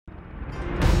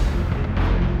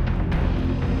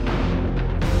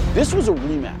This was a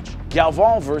rematch.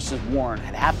 Galvao versus Wren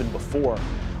had happened before.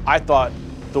 I thought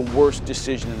the worst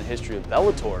decision in the history of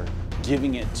Bellator,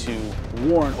 giving it to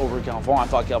Wren over Galvao. I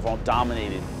thought Galvao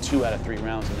dominated 2 out of 3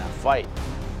 rounds in that fight.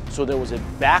 So there was a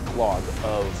backlog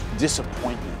of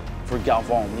disappointment for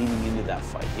Galvao leading into that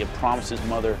fight. He had promised his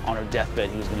mother on her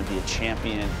deathbed he was going to be a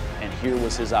champion, and here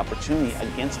was his opportunity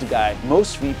against a guy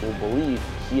most people believe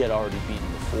he had already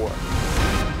beaten before.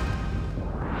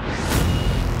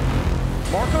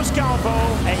 Marloes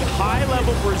Galvao, a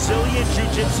high-level Brazilian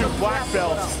Jiu-Jitsu black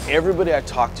belt. Everybody I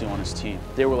talked to on his team,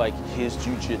 they were like, his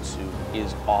Jiu-Jitsu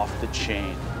is off the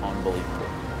chain, unbelievable.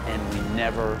 And we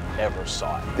never, ever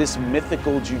saw it. This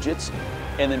mythical Jiu-Jitsu.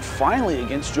 And then finally,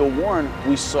 against Joe Wren,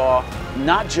 we saw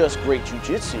not just great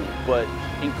Jiu-Jitsu, but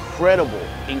incredible,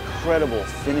 incredible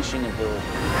finishing ability.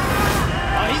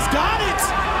 He's got it!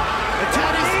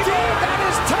 That is deep, that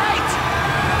is tight!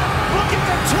 Look at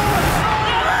the torque!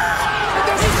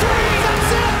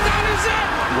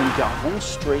 When Galvao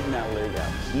straightened that leg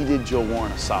out, he did Joe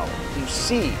Wren a solid. You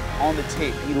see on the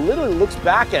tape, he literally looks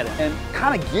back at it and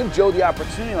kind of give Joe the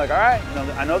opportunity, like, all right,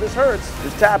 I know this hurts,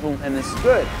 just tap him, and this is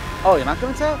good. Oh, you're not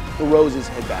gonna tap? The rose his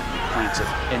head back, plants it.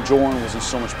 And Joe Wren was in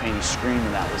so much pain, he screamed,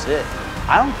 and that was it.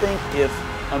 I don't think if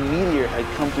a meteor had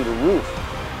come through the roof,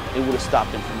 it would have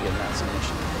stopped him from getting that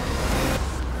submission.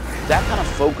 That kind of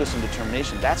focus and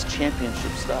determination, that's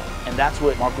championship stuff. And that's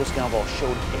what Marloes Galvao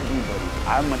showed everybody.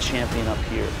 I'm a champion up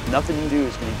here. Nothing you do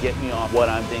is going to get me off what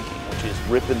I'm thinking, which is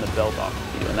ripping the belt off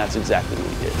of you. And that's exactly what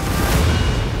he did.